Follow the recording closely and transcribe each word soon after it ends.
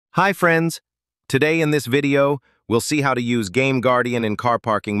Hi friends! Today in this video, we'll see how to use Game Guardian in car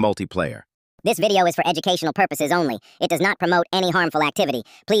parking multiplayer. This video is for educational purposes only. It does not promote any harmful activity.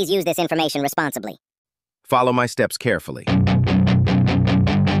 Please use this information responsibly. Follow my steps carefully.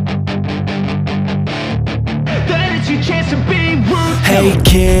 Hey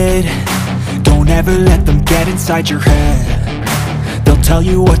kid, don't ever let them get inside your head. They'll tell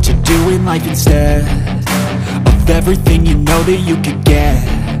you what to do in life instead of everything you know that you could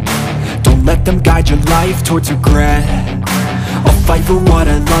get. Don't let them guide your life towards regret. I'll fight for what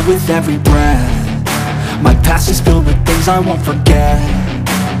I love with every breath. My past is filled with things I won't forget.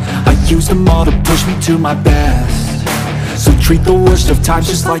 I use them all to push me to my best. So treat the worst of times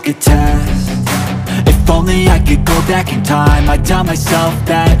just like a test. If only I could go back in time, I'd tell myself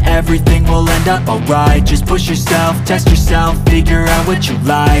that everything will end up alright. Just push yourself, test yourself, figure out what you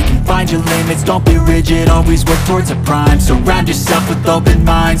like, and find your limits, don't be rigid, always work towards a prime. Surround yourself with open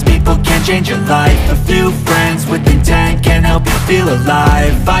minds, people can change your life. A few friends with intent can help you feel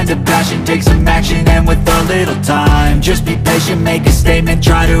alive. Find a passion, take some action, and with a little time, just be patient, make a statement,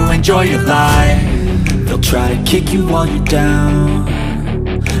 try to enjoy your life. They'll try to kick you while you're down.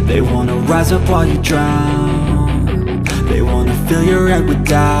 They wanna rise up while you drown. They wanna fill your head with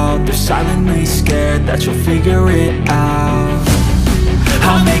doubt. They're silently scared that you'll figure it out.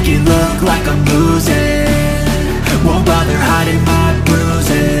 I'll make it look like I'm losing, won't bother hiding my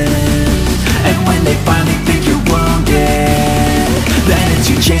bruises. And when they finally think you're wounded, then it's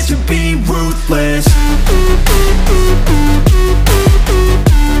your chance to be ruthless.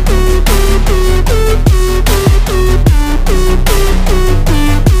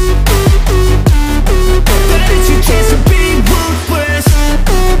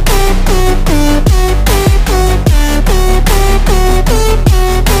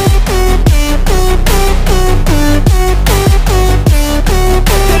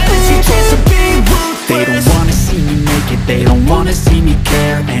 They don't wanna see me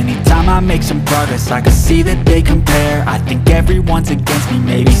care. Anytime I make some progress, I can see that they compare. I think everyone's against me,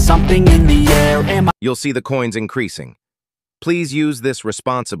 maybe something in the air. You'll see the coins increasing. Please use this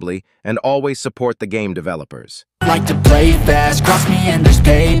responsibly and always support the game developers. Like to play fast, cross me and there's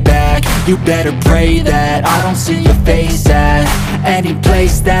payback. You better pray that I don't see your face at any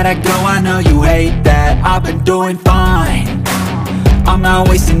place that I go. I know you hate that. I've been doing fine, I'm not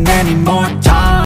wasting any more time.